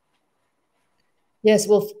 Yes.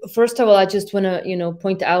 Well, first of all, I just want to,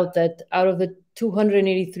 point out that out of the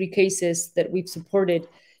 283 cases that we've supported,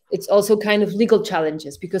 it's also kind of legal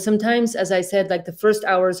challenges, because sometimes, as I said, like the first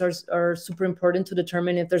hours are super important to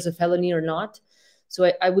determine if there's a felony or not.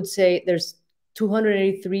 So I would say there's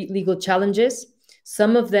 283 legal challenges.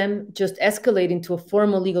 Some of them just escalate into a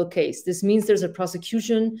formal legal case. This means there's a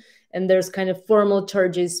prosecution and there's kind of formal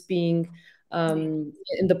charges being in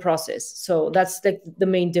the process. So that's the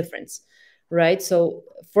main difference, right? So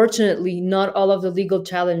fortunately, not all of the legal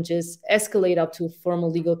challenges escalate up to a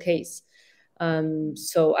formal legal case.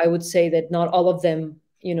 So I would say that not all of them,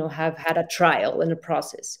 have had a trial and a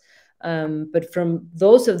process. But from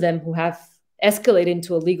those of them who have escalated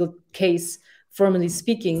into a legal case, formally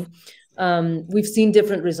speaking, we've seen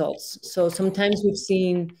different results. So sometimes we've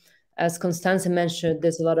seen, as Constanza mentioned,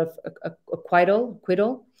 there's a lot of acquittal.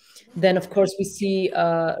 Then, of course, we see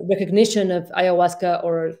recognition of ayahuasca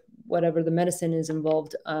or whatever the medicine is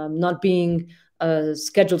involved not being a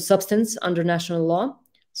scheduled substance under national law.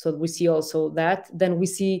 So we see also that. Then we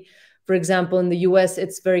see, for example, in the US,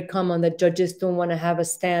 it's very common that judges don't want to have a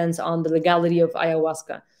stance on the legality of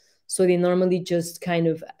ayahuasca. So they normally just kind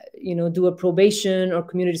of, do a probation or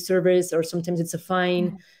community service, or sometimes it's a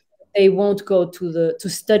fine. They won't go to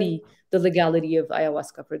study the legality of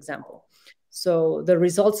ayahuasca, for example. So the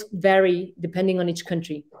results vary depending on each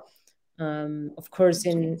country. Of course,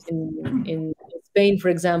 in Spain, for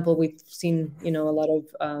example, we've seen, a lot of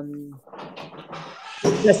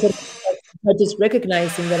judges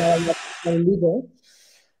recognizing that ayahuasca is illegal,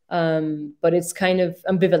 but it's kind of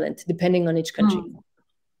ambivalent depending on each country.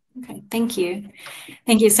 Okay, thank you.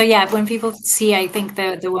 So yeah, when people see, I think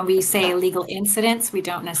when we say legal incidents, we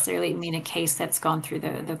don't necessarily mean a case that's gone through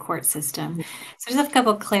the court system. So just have a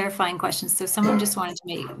couple of clarifying questions. So someone just wanted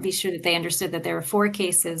to be sure that they understood that there are 4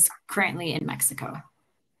 cases currently in Mexico.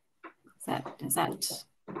 Is that?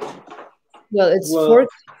 Well, it's four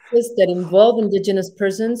cases that involve indigenous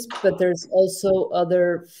persons, but there's also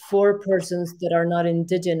other 4 persons that are not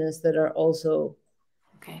indigenous that are also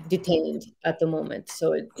detained at the moment.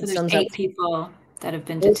 So it there's sums 8 up people that have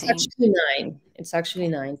been well, detained. it's actually 9. It's actually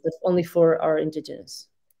 9, but only 4 are indigenous.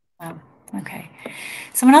 Oh, okay.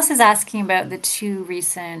 Someone else is asking about the 2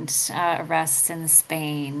 recent arrests in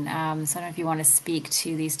Spain. So I don't know if you want to speak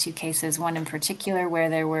to these 2 cases, one in particular where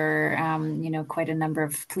there were, quite a number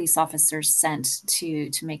of police officers sent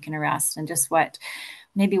to make an arrest, and just what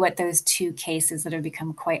those 2 cases that have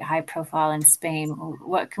become quite high profile in Spain,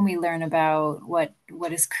 what can we learn about what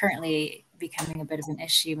is currently becoming a bit of an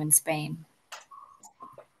issue in Spain?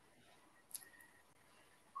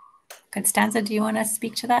 Constanza, do you want to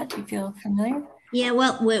speak to that? Do you feel familiar? Yeah,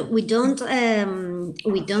 well, we don't have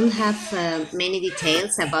many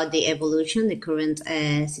details about the evolution, the current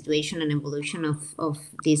situation and evolution of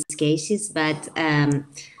these cases, but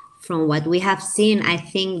from what we have seen, I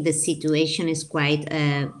think the situation is quite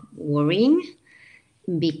worrying,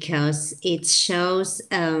 because it shows,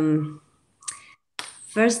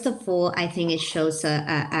 first of all, I think it shows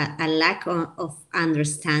a lack of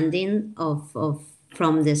understanding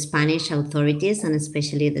from the Spanish authorities, and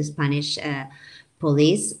especially the Spanish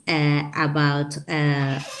police, about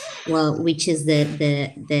which is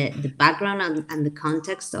the background and the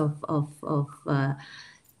context of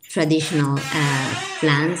traditional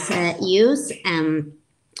plants use, and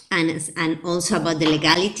also about the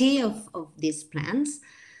legality of these plants.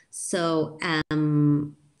 So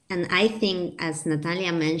and I think, as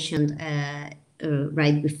Natalia mentioned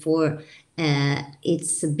right before,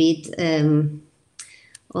 it's a bit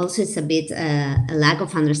also it's a bit a lack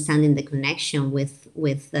of understanding the connection with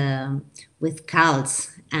cults,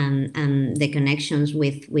 and the connections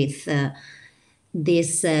with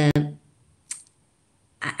this.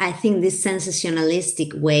 I think this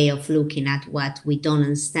sensationalistic way of looking at what we don't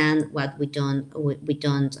understand, what we don't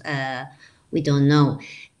know.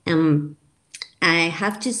 I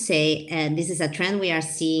have to say, this is a trend we are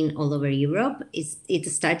seeing all over Europe. It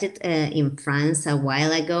started in France a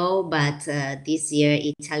while ago, but this year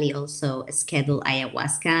Italy also scheduled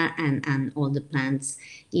ayahuasca and all the plants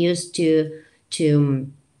used to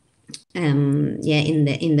in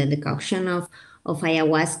the decoction of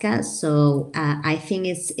ayahuasca. So I think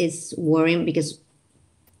it's worrying, because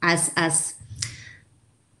as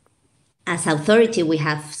authority, we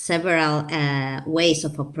have several ways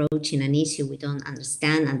of approaching an issue we don't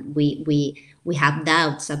understand, and we have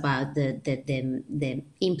doubts about the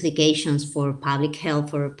implications for public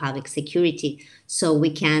health or public security. So we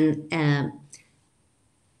can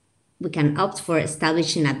opt for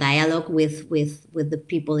establishing a dialogue with the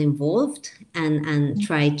people involved, and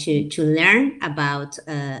try to learn about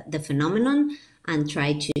the phenomenon, and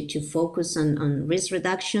try to focus on risk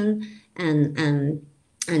reduction, and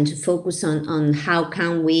to focus on how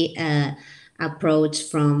can we approach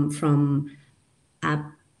from a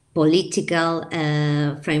political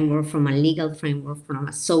framework, from a legal framework, from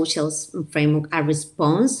a social framework, a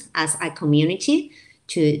response as a community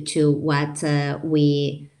to what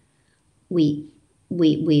we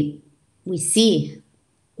see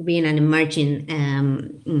being an emerging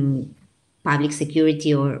public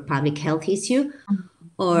security or public health issue,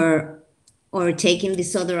 or taking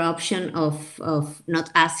this other option of not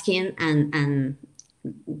asking and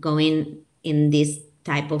going in this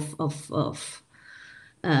type of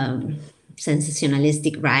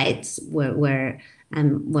sensationalistic rights, where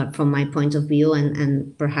from my point of view,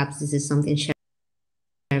 and perhaps this is something shared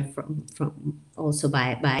from also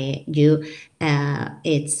by you,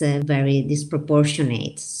 it's very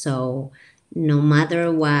disproportionate. So no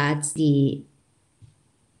matter what the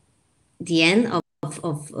end of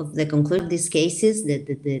the conclusion of these cases,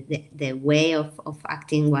 the way of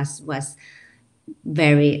acting was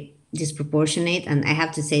very disproportionate, and I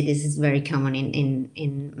have to say this is very common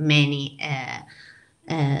in many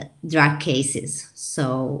drug cases.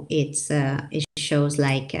 So it shows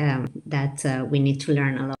like that we need to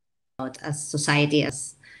learn a lot as society,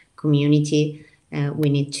 as community. We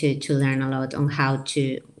need to learn a lot on how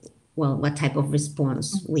to, what type of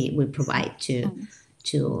response we provide to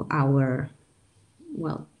our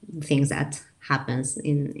things that happens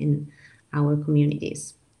in our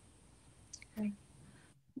communities.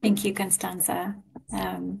 Thank you, Constanza.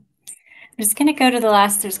 I'm just going to go to the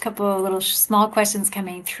last. There's a couple of little small questions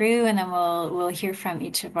coming through, and then we'll hear from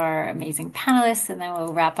each of our amazing panelists, and then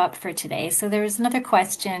we'll wrap up for today. So there was another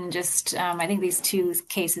question. Just I think these 2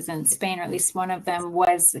 cases in Spain, or at least one of them,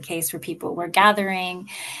 was the case where people were gathering,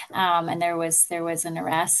 and there was an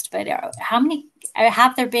arrest. But how many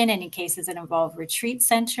have there been any cases that involve retreat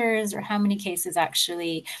centers, or how many cases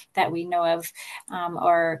actually that we know of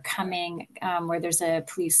are coming where there's a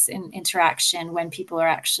police interaction when people are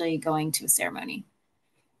actually going to a ceremony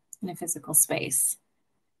in a physical space?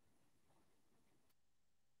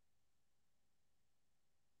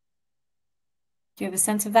 Do you have a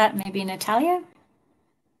sense of that? Maybe Natalia?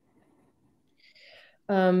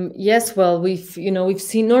 Yes, well, we've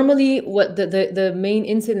seen normally what the main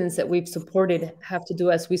incidents that we've supported have to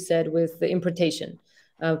do, as we said, with the importation.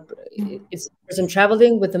 It's a person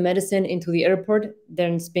traveling with the medicine into the airport,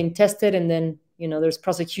 then it's being tested, and then there's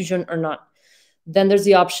prosecution or not. Then there's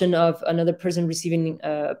the option of another person receiving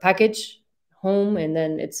a package home, and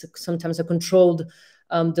then it's sometimes a controlled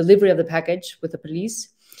delivery of the package with the police.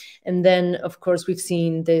 And then, of course, we've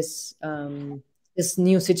seen this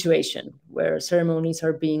new situation where ceremonies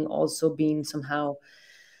are being somehow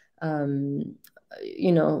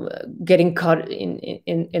getting caught in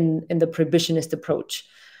the prohibitionist approach.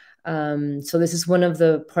 So this is one of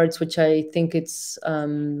the parts which I think it's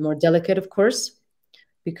more delicate, of course,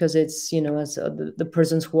 because it's as the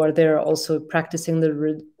persons who are there are also practicing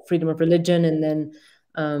the freedom of religion. And then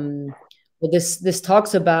this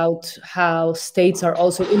talks about how states are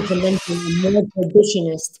also implementing a more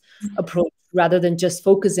prohibitionist approach rather than just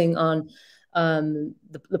focusing on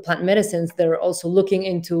the plant medicines. They're also looking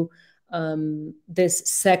into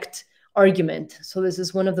this sect argument. So this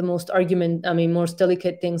is one of the most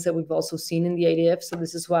delicate things that we've also seen in the ADF. So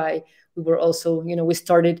this is why we were also, we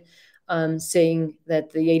started saying that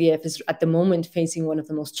the ADF is at the moment facing one of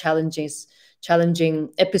the most challenging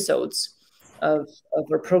episodes of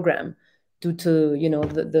our program, due to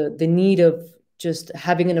the need of just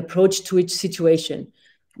having an approach to each situation,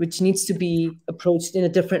 which needs to be approached in a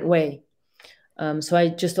different way. So I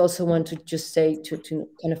just also want to just say to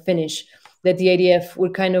kind of finish that the ADF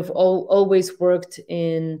would kind of always worked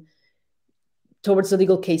towards the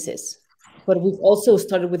legal cases, but we've also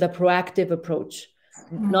started with a proactive approach.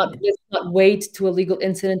 Let's not wait to a legal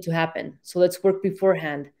incident to happen. So let's work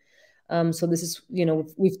beforehand. So this is,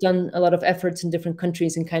 we've done a lot of efforts in different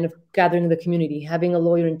countries in kind of gathering the community, having a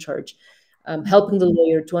lawyer in charge, helping the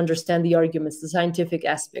lawyer to understand the arguments, the scientific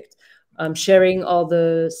aspect, sharing all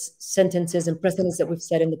the sentences and precedents that we've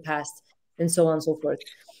said in the past, and so on and so forth.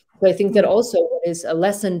 So I think that also is a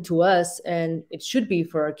lesson to us, and it should be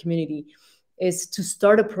for our community, is to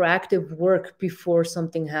start a proactive work before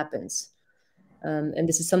something happens. And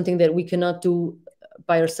this is something that we cannot do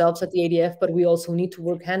by ourselves at the ADF, but we also need to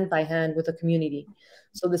work hand by hand with the community.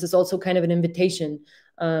 So this is also kind of an invitation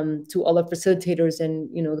to all our facilitators and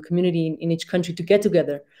the community in each country to get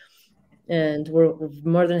together. And we're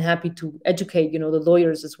more than happy to educate the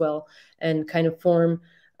lawyers as well, and kind of form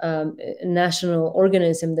a national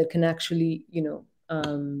organism that can actually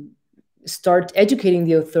start educating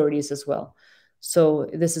the authorities as well. So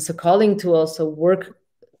this is a calling to also work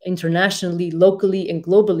internationally, locally, and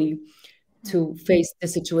globally to face the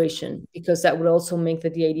situation, because that would also make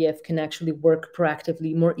that the ADF can actually work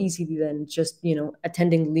proactively more easily than just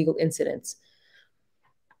attending legal incidents.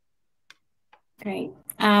 Great.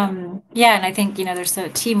 Yeah, and I think there's a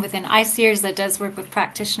team within ICEERS that does work with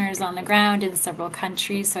practitioners on the ground in several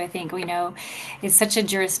countries. So I think we know it's such a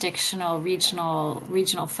jurisdictional,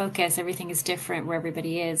 regional focus. Everything is different where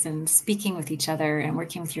everybody is, and speaking with each other and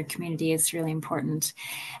working with your community is really important.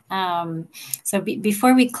 So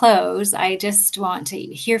before we close, I just want to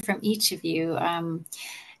hear from each of you.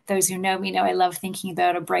 Those who know me know I love thinking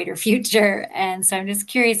about a brighter future. And so I'm just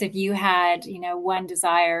curious if you had, one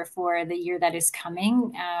desire for the year that is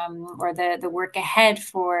coming, or the work ahead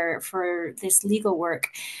for this legal work,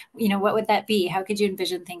 what would that be? How could you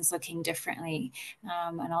envision things looking differently?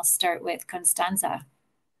 And I'll start with Constanza.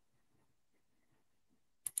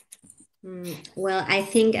 Well, I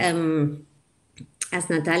think as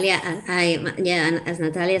Natalia, as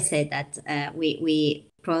Natalia said, that we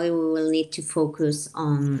probably will need to focus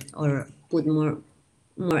on, or put more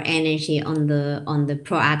energy on the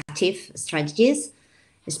proactive strategies,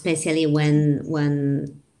 especially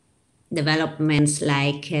when developments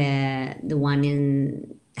like the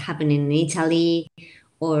one happening in Italy,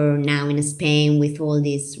 or now in Spain with all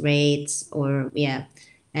these raids, or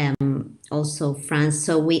also France.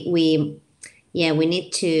 So we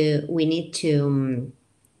need to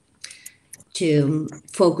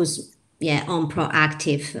focus on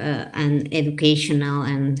proactive and educational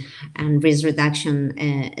and risk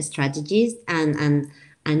reduction strategies,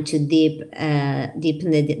 and to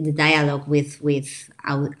deepen the dialogue with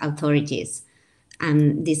authorities.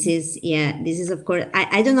 And this is of course,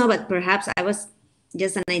 I don't know, but perhaps I was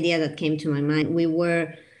just an idea that came to my mind. We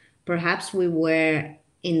were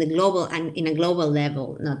in the global and in a global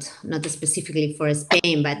level, not specifically for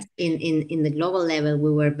Spain, but in the global level,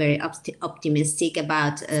 we were very optimistic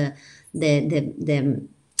about the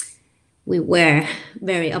we were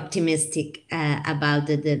very optimistic about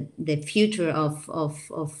the future of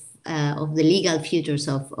the legal futures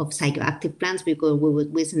of psychoactive plants, because we were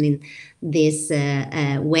witnessing this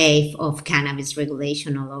wave of cannabis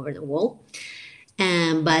regulation all over the world.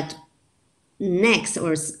 But next,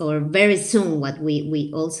 or very soon, what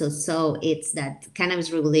we also saw, it's that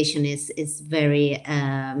cannabis regulation is very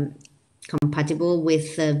compatible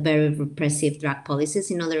with very repressive drug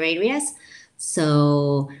policies in other areas.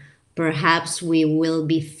 So perhaps we will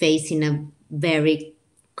be facing a very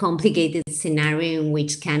complicated scenario in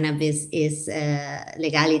which cannabis is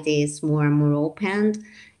legality is more and more opened,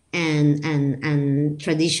 and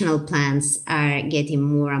traditional plants are getting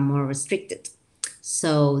more and more restricted.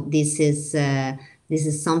 So this is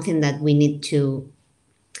something that we need to.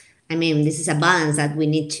 I mean, this is a balance that we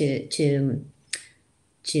need to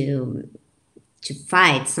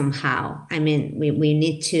fight somehow. I mean, we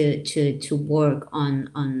need to work on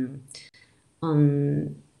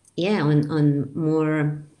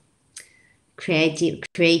more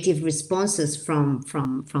creative responses from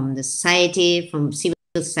the society, from civil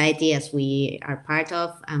society, as we are part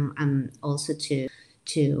of, and also to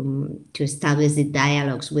establish the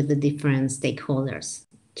dialogues with the different stakeholders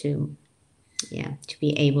to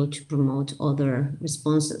be able to promote other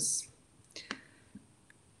responses.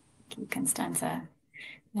 Constanza.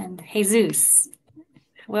 And Jesus,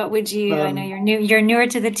 what would you, I know you're newer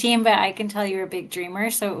to the team, but I can tell you're a big dreamer.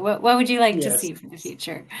 So what would you like to see for the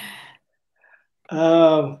future?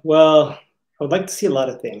 Well, I would like to see a lot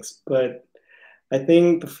of things, but I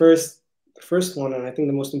think the first one, and I think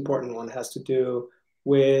the most important one, has to do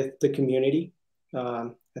with the community. I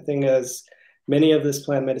think as many of these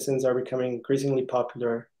plant medicines are becoming increasingly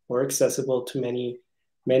popular or accessible to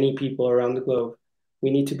many people around the globe, we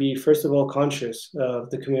need to be, first of all, conscious of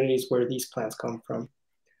the communities where these plants come from.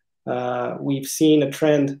 We've seen a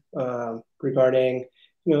trend regarding,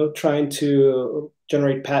 trying to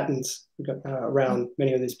generate patents around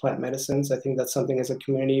many of these plant medicines. I think that's something as a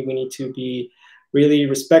community we need to be really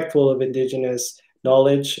respectful of indigenous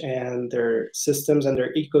knowledge and their systems and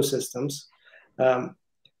their ecosystems.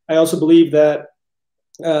 I also believe that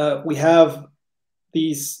we have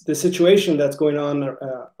the situation that's going on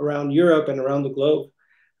around Europe and around the globe,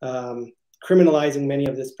 criminalizing many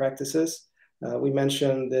of these practices. We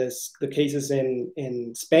mentioned the cases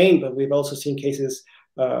in Spain, but we've also seen cases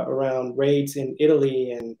around raids in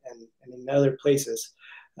Italy and in other places.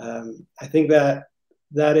 I think that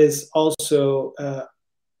is also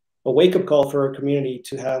a wake-up call for our community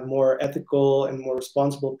to have more ethical and more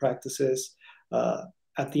responsible practices.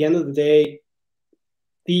 At the end of the day,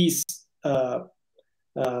 these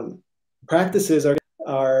practices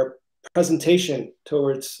are presentation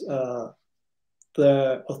towards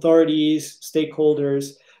the authorities,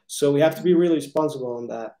 stakeholders. So we have to be really responsible on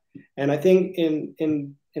that. And I think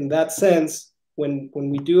in that sense, when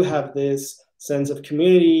we do have this sense of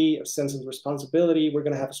community, a sense of responsibility, we're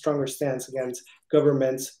going to have a stronger stance against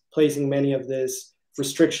governments placing many of these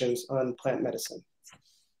restrictions on plant medicine.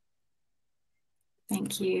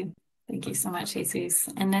 Thank you. Thank you so much, Jesus.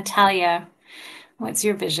 And Natalia, what's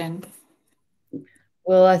your vision?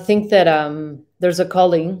 Well, I think that there's a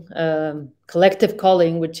calling, collective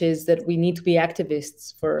calling, which is that we need to be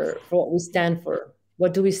activists for what we stand for.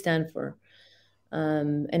 What do we stand for?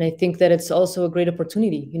 And I think that it's also a great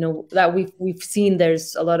opportunity, that we've seen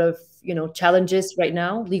there's a lot of, challenges right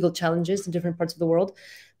now, legal challenges in different parts of the world,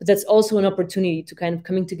 but that's also an opportunity to kind of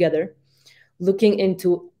coming together, looking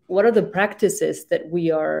into what are the practices that we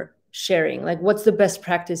are sharing, like what's the best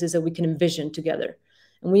practices that we can envision together.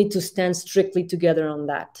 And we need to stand strictly together on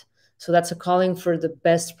that. So that's a calling for the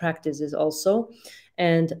best practices also.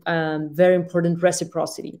 And very important,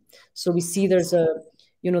 reciprocity. So we see there's the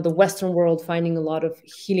Western world finding a lot of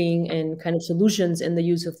healing and kind of solutions in the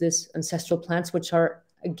use of these ancestral plants, which are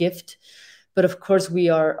a gift. But of course, we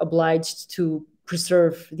are obliged to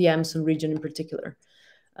preserve the Amazon region in particular.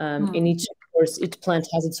 In each plant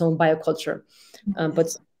has its own bioculture.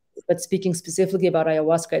 But speaking specifically about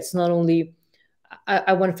ayahuasca, it's not only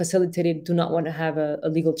I want to facilitate it, do not want to have a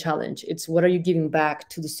legal challenge. It's what are you giving back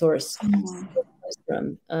to the source?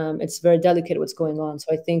 It's very delicate what's going on.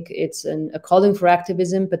 So I think it's a calling for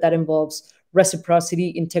activism, but that involves reciprocity,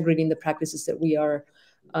 integrating the practices that we are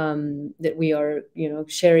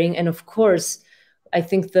sharing. And of course, I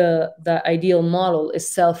think the ideal model is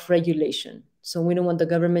self-regulation. So we don't want the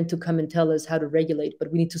government to come and tell us how to regulate,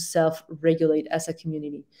 but we need to self-regulate as a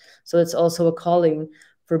community. So it's also a calling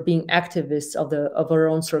for being activists of our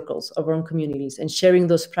own circles, of our own communities, and sharing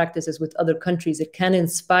those practices with other countries. It can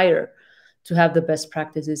inspire to have the best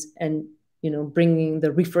practices and, bringing the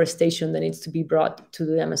reforestation that needs to be brought to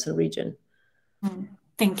the Amazon region.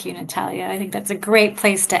 Thank you, Natalia. I think that's a great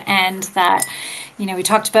place to end. That, we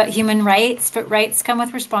talked about human rights, but rights come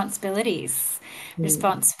with responsibilities.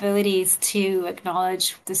 Responsibilities to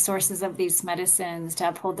acknowledge the sources of these medicines, to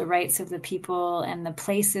uphold the rights of the people and the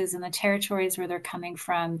places and the territories where they're coming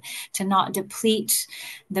from, to not deplete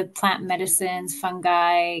the plant medicines,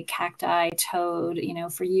 fungi, cacti, toad,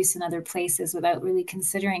 for use in other places without really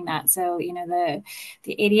considering that. So, the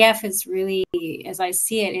ADF is really, as I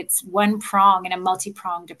see it, it's one prong in a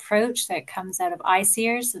multi-pronged approach that comes out of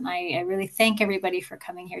ICEERS. And I really thank everybody for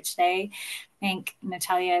coming here today. Thank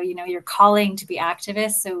Natalia, your calling to be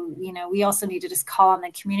activists. So, we also need to just call on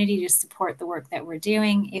the community to support the work that we're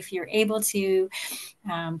doing. If you're able to,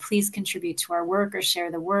 please contribute to our work or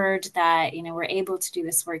share the word that, we're able to do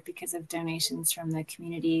this work because of donations from the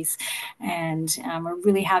communities. And we're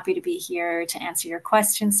really happy to be here to answer your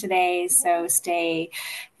questions today. So stay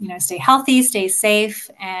healthy, stay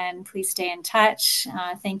safe, and please stay in touch.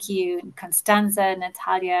 Thank you, Constanza,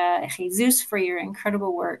 Natalia, Jesus, for your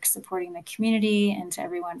incredible work supporting the community, and to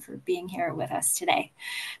everyone for being here with us today.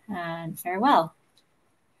 And farewell.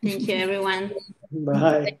 Thank you, everyone.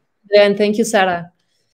 Bye. And thank you, Sarah.